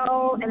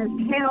tail, and his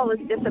tail was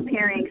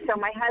disappearing. So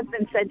my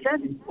husband said,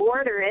 just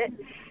order it.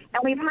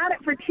 And we've had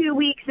it for 2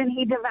 weeks, and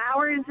he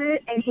devours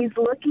it, and he's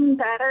looking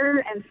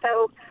better. And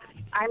so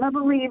I'm a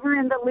believer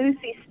in the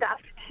Lucy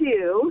stuff,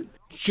 too.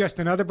 Just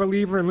another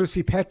believer in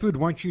Lucy Pet Food.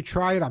 Once you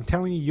try it, I'm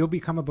telling you, you'll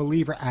become a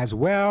believer as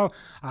well.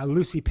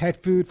 Lucy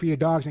Pet Food for your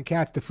dogs and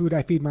cats, the food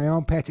I feed my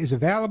own pets, is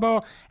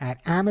available at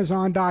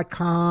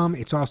Amazon.com.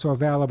 It's also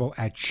available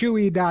at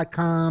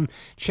Chewy.com.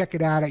 Check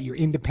it out at your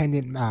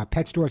independent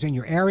pet stores in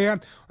your area,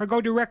 or go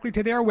directly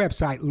to their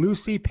website,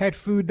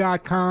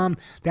 LucyPetFood.com.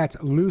 That's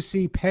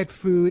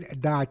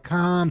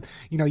LucyPetFood.com.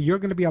 You're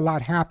going to be a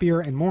lot happier,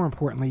 and more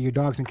importantly, your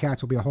dogs and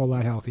cats will be a whole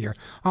lot healthier.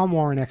 I'm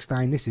Warren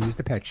Eckstein. This is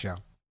The Pet Show.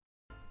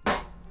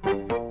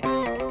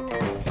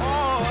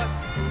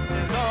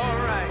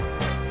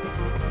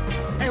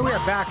 We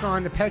are back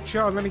on The Pet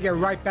Show. Let me get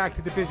right back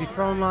to the busy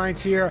phone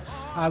lines here.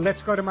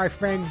 Let's go to my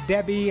friend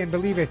Debbie, and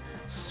believe it,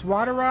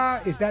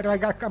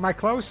 Swatara, am I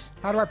close?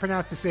 How do I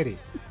pronounce the city?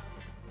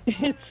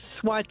 It's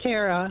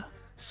Swatara.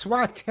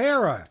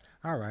 Swatara.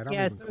 All right, I'm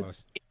even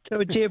close. So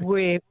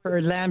Ojibwe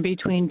for land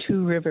between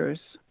two rivers.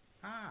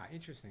 Ah,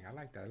 interesting. I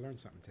like that. I learned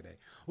something today.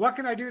 What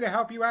can I do to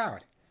help you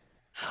out?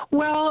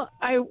 Well,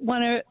 I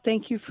want to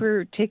thank you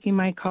for taking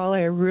my call.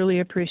 I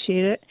really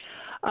appreciate it.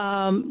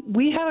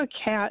 We have a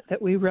cat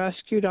that we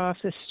rescued off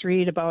the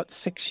street about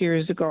 6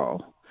 years ago,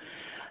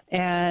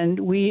 and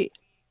we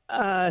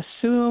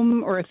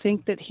assume or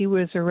think that he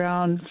was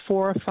around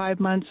 4 or 5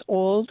 months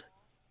old.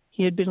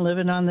 He had been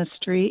living on the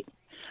street.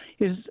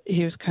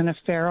 He was kind of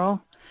feral.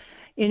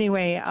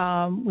 Anyway,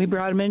 we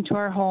brought him into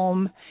our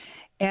home,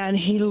 and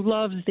he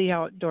loves the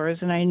outdoors,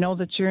 and I know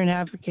that you're an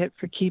advocate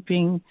for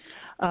keeping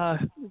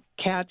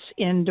cats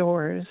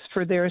indoors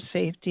for their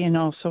safety and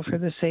also for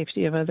the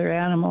safety of other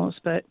animals,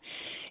 but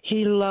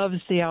he loves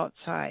the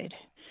outside.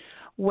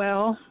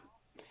 Well,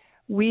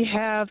 we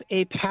have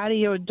a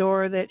patio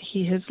door that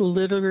he has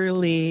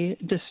literally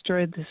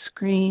destroyed the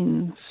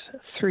screens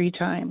 3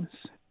 times.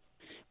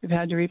 We've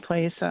had to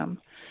replace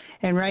them.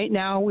 And right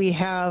now we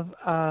have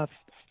I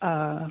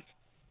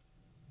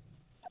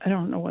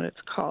don't know what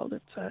it's called.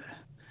 It's a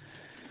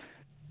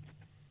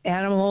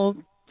animal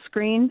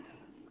screen.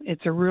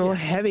 It's a real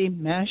heavy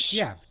mesh.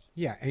 Yeah.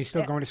 And he's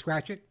still going to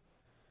scratch it?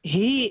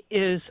 He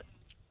is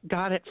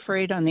got it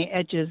frayed on the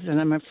edges,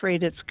 and I'm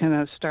afraid it's going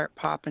to start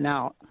popping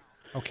out.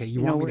 Okay,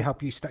 you want me to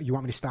help you? You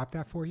want me to stop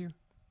that for you?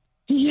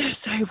 Yes,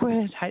 I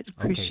would. I'd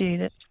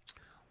appreciate it.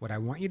 What I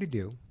want you to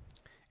do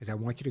is I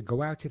want you to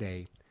go out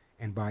today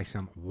and buy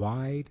some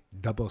wide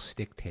double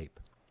stick tape.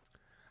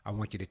 I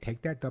want you to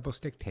take that double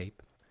stick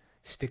tape,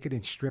 stick it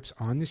in strips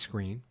on the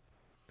screen.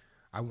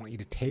 I want you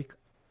to take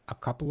a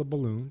couple of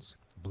balloons,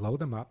 blow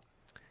them up,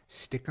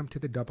 stick them to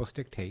the double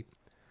stick tape.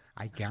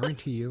 I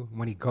guarantee you,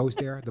 when he goes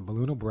there, the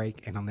balloon will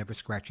break and he'll never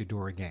scratch your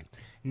door again.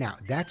 Now,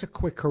 that's a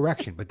quick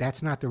correction, but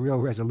that's not the real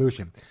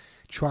resolution.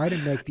 Try to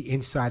make the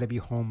inside of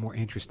your home more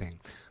interesting.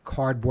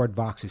 Cardboard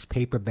boxes,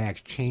 paper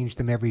bags, change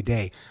them every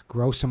day.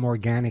 Grow some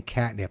organic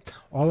catnip.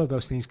 All of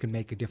those things can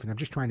make a difference. I'm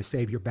just trying to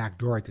save your back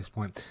door at this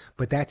point,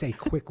 but that's a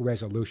quick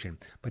resolution.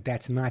 But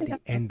that's not the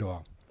end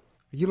all.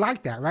 You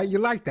like that, right? You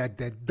like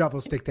that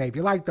double stick tape.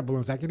 You like the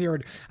balloons. I can hear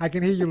it. I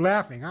can hear you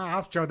laughing. Oh,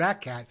 I'll show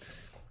that cat.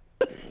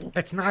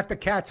 It's not the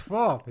cat's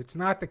fault. It's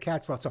not the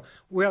cat's fault. So,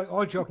 well,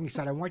 all joking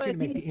aside, I want you to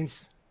make the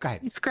Go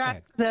ahead. He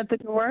scratches at the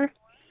door.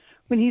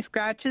 When he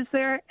scratches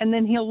there, and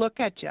then he'll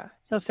look at you.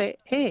 He'll say,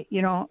 hey,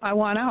 I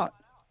want out.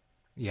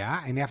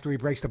 Yeah, and after he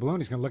breaks the balloon,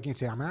 he's going to look at you and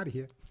say, I'm out of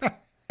here.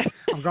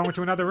 I'm going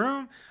to another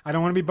room. I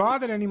don't want to be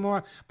bothered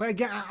anymore. But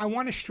again, I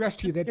want to stress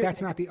to you that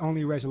that's not the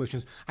only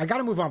resolutions. I got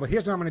to move on, but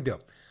here's what I'm going to do.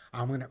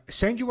 I'm going to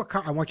send you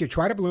I want you to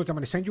try the balloons. I'm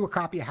going to send you a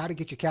copy of how to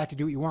get your cat to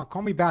do what you want.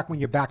 Call me back when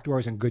your back door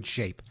is in good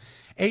shape.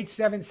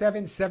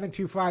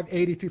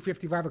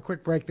 877-725-8255. A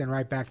quick break, then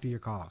right back to your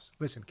calls.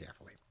 Listen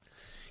carefully.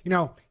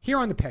 Here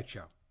on the Pet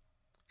Show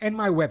and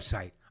my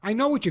website, I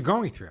know what you're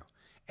going through.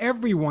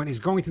 Everyone is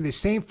going through the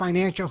same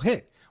financial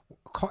hit.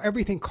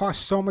 Everything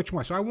costs so much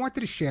more. So I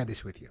wanted to share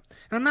this with you.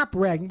 And I'm not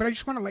bragging, but I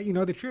just want to let you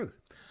know the truth.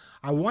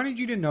 I wanted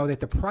you to know that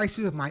the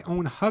prices of my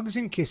own Hugs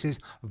and Kisses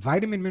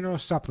vitamin mineral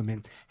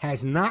supplement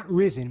has not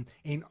risen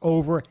in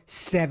over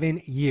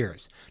 7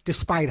 years.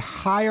 Despite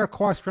higher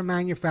costs for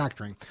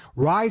manufacturing,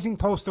 rising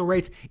postal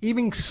rates,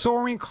 even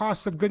soaring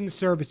costs of goods and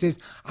services,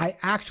 I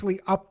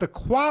actually upped the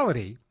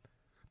quality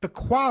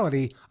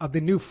of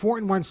the new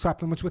 4-in-1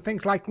 supplements with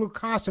things like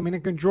glucosamine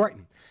and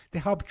chondroitin to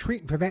help treat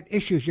and prevent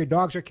issues your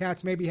dogs or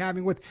cats may be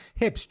having with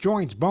hips,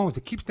 joints, bones.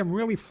 It keeps them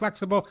really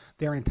flexible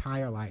their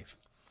entire life.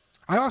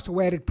 I also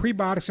added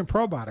prebiotics and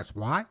probiotics.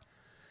 Why?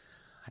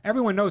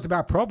 Everyone knows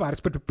about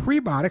probiotics, but the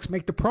prebiotics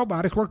make the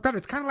probiotics work better.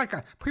 It's kind of like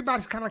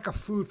prebiotics kind of like a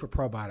food for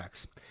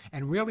probiotics.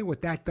 And really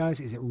what that does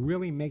is it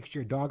really makes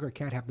your dog or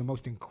cat have the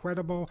most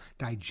incredible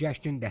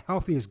digestion, the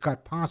healthiest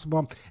gut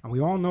possible. And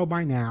we all know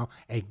by now,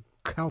 a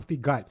healthy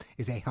gut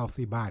is a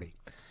healthy body.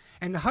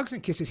 And the Hugs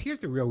and Kisses, here's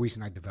the real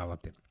reason I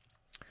developed it.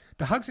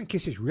 The Hugs and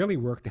Kisses really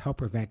work to help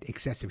prevent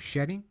excessive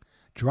shedding,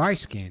 dry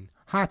skin,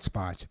 hot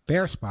spots,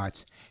 bare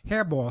spots,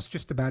 hairballs,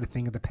 just about a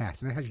thing of the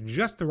past. And it has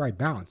just the right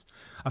balance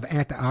of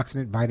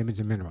antioxidant, vitamins,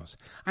 and minerals.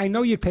 I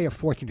know you'd pay a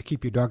fortune to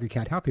keep your dog or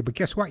cat healthy, but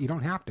guess what? You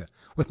don't have to.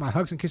 With my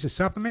Hugs and Kisses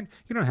supplement,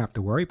 you don't have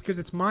to worry because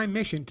it's my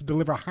mission to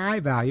deliver high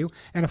value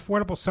and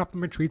affordable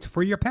supplement treats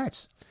for your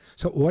pets.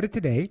 So order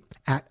today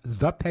at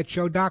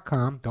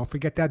thepetshow.com. Don't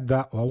forget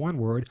that all one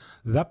word,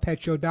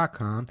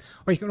 thepetshow.com.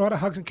 Or you can order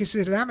Hugs and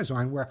Kisses at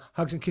Amazon, where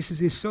Hugs and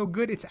Kisses is so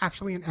good, it's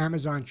actually an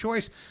Amazon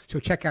choice. So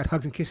check out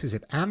Hugs and Kisses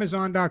at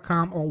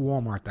Amazon.com or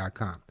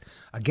Walmart.com.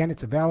 Again,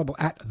 it's available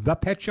at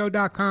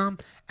thepetshow.com,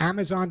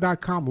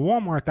 Amazon.com,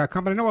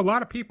 Walmart.com. But I know a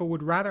lot of people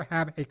would rather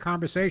have a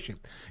conversation.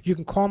 You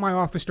can call my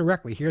office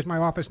directly. Here's my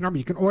office number.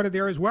 You can order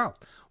there as well.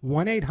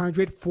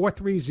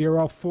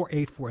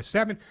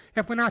 1-800-430-4847.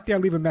 If we're not there,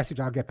 leave a message.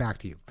 I'll get back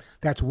to you.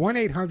 That's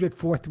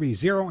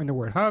 1-800-430 and the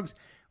word Hugs.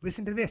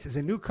 Listen to this. As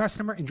a new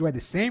customer, enjoy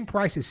the same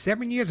price as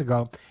 7 years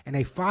ago and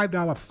a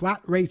 $5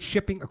 flat rate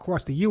shipping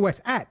across the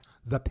U.S. at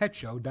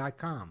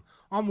thepetshow.com.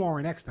 I'm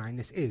Warren Eckstein.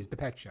 This is The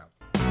Pet Show.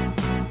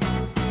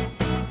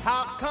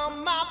 How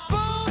come my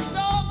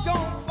bulldog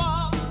don't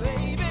bark,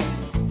 baby?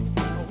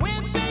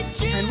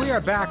 And we are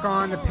back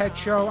on The Pet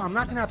Show. I'm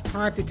not going to have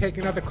time to take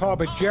another call,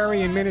 but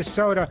Jerry in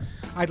Minnesota,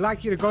 I'd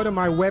like you to go to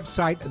my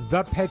website,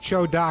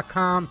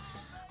 thepetshow.com.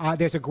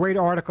 There's a great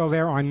article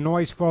there on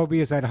noise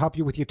phobias that'll help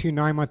you with your 2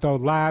 9-month-old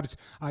labs.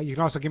 You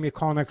can also give me a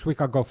call next week.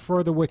 I'll go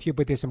further with you,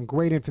 but there's some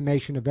great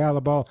information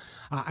available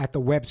at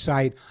the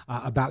website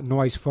about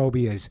noise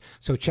phobias.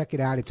 So check it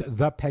out. It's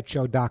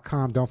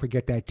thepetshow.com. Don't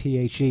forget that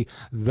THE,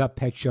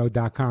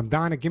 thepetshow.com.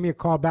 Donna, give me a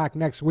call back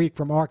next week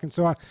from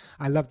Arkansas.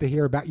 I'd love to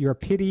hear about your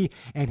pity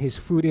and his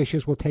food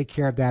issues. We'll take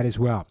care of that as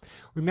well.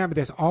 Remember,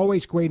 there's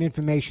always great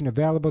information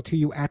available to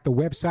you at the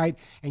website,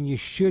 and you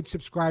should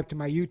subscribe to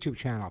my YouTube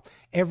channel.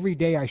 Every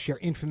day I share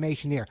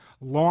information there,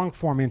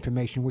 long-form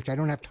information, which I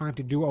don't have time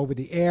to do over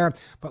the air,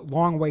 but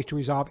long ways to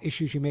resolve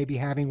issues you may be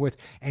having with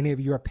any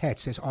of your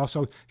pets. There's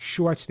also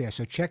shorts there,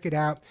 so check it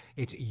out.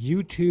 It's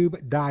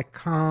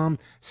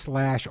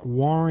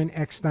youtube.com/Warren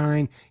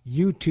Eckstein,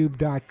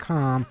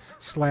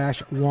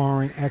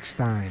 youtube.com/Warren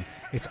Eckstein.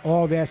 It's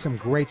all there, some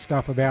great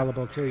stuff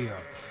available to you.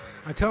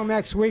 Until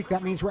next week,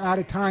 that means we're out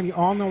of time. You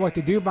all know what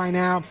to do by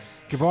now.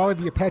 Give all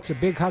of your pets a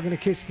big hug and a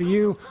kiss for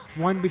you,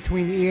 one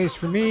between the ears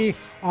for me.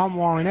 I'm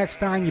Warren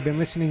Eckstein. You've been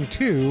listening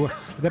to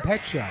The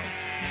Pet Show.